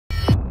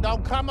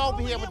don't come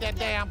over here with that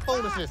damn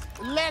foolishness.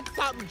 Let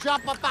something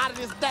jump up out of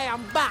this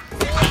damn box.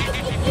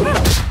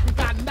 You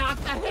got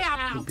knocked the hell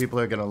out. People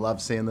are gonna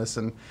love seeing this,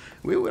 and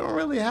we don't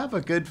really have a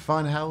good,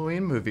 fun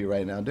Halloween movie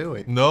right now, do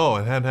we? No,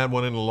 I hadn't had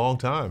one in a long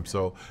time,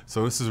 so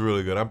this is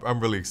really good. I'm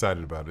really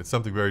excited about it. It's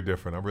something very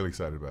different. I'm really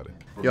excited about it.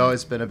 You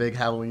always been a big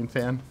Halloween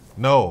fan?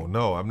 No,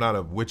 I'm not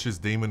a witches,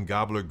 demon,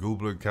 gobbler,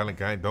 goobler kind of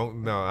guy.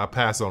 No, I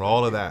pass on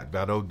all of that.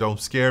 Don't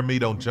scare me.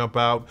 Don't jump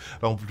out.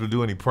 Don't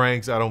do any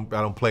pranks. I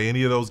don't play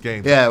any of those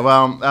games. Yeah,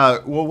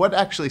 well, what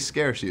actually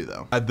scares you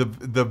though?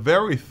 The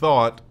very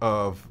thought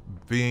of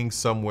being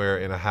somewhere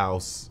in a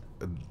house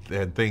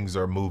and things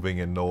are moving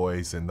and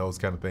noise and those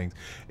kind of things,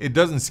 it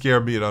doesn't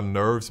scare me. It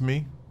unnerves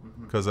me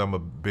because I'm a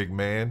big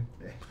man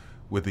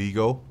with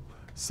ego.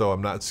 So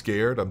I'm not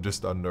scared, I'm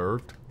just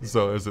unnerved.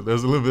 So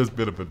there's a little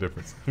bit of a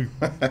difference.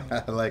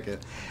 I like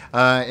it.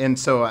 And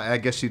so I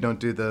guess you don't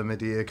do the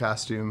Madea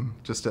costume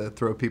just to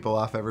throw people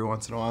off every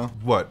once in a while?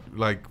 What,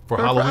 like for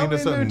Halloween or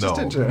something?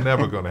 No,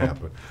 never gonna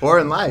happen. Or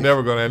in life?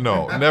 Never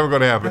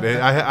gonna happen.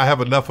 I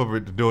have enough of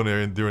it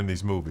during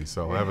these movies,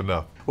 so I have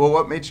enough. Well,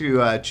 what made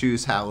you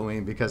choose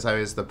Halloween? Because I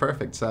was the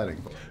perfect setting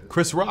for it.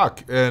 Chris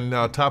Rock in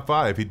Top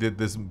 5, he did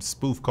this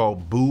spoof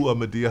called Boo! A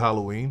Madea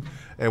Halloween.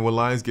 And when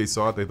Lionsgate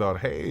saw it, they thought,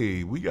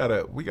 hey, we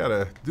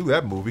gotta do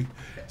that movie.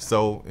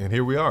 So, and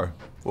here we are.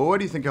 Well, what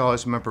do you think you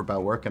always remember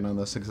about working on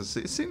this? Because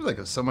it seems like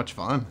it was so much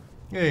fun.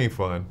 It ain't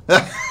fun.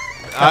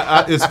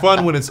 It's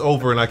fun when it's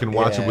over and I can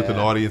watch it with an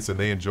audience and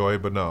they enjoy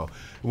it. But no,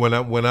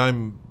 when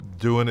I'm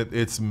doing it,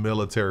 it's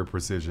military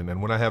precision.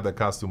 And when I have that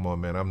costume on,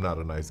 man, I'm not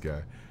a nice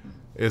guy.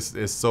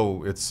 It's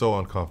so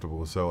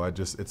uncomfortable. So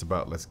it's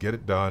about let's get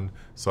it done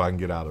so I can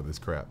get out of this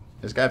crap.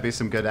 There's got to be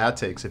some good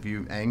outtakes if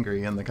you're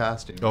angry in the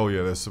costume. Oh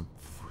yeah, there's some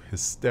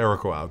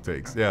hysterical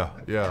outtakes.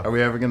 Yeah. Are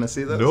we ever going to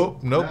see those?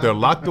 Nope. No. They're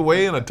locked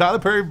away in a Tyler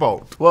Perry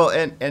vault. Well,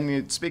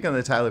 and speaking of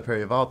the Tyler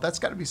Perry vault, that's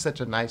got to be such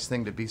a nice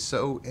thing to be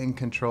so in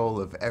control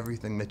of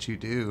everything that you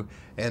do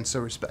and so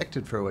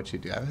respected for what you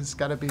do. It's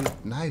got to be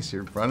nice.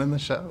 You're running the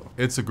show.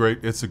 It's a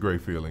great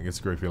feeling. It's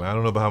a great feeling. I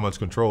don't know about how much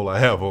control I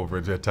have over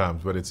it at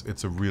times, but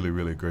it's a really,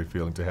 really great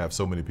feeling to have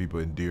so many people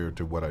endeared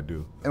to what I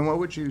do. And what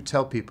would you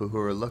tell people who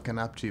are looking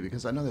up to you?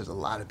 Because I know there's a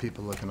lot of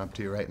people looking up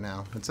to you right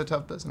now. It's a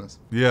tough business.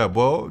 Yeah,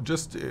 well,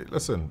 just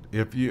listen,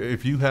 if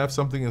you have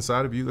something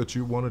inside of you that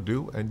you want to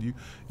do and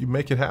you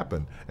make it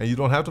happen, and you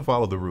don't have to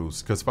follow the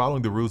rules, because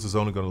following the rules is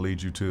only going to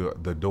lead you to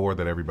the door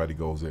that everybody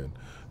goes in.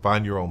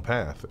 Find your own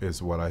path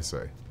is what I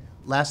say.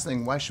 Last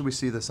thing, why should we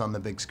see this on the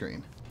big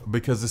screen?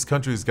 Because this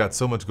country's got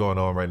so much going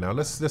on right now.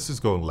 Let's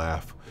just go and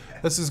laugh.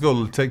 Let's just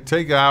go take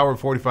an hour,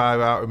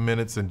 45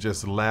 minutes and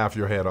just laugh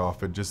your head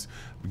off and just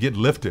get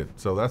lifted.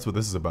 So that's what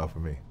this is about for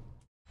me.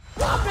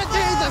 Help me,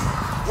 Jesus!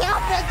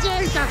 Help me,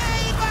 Jesus!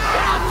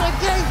 Help me,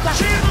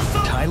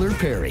 Jesus! Tyler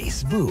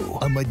Perry's Boo!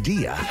 A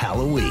Madea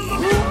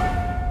Halloween.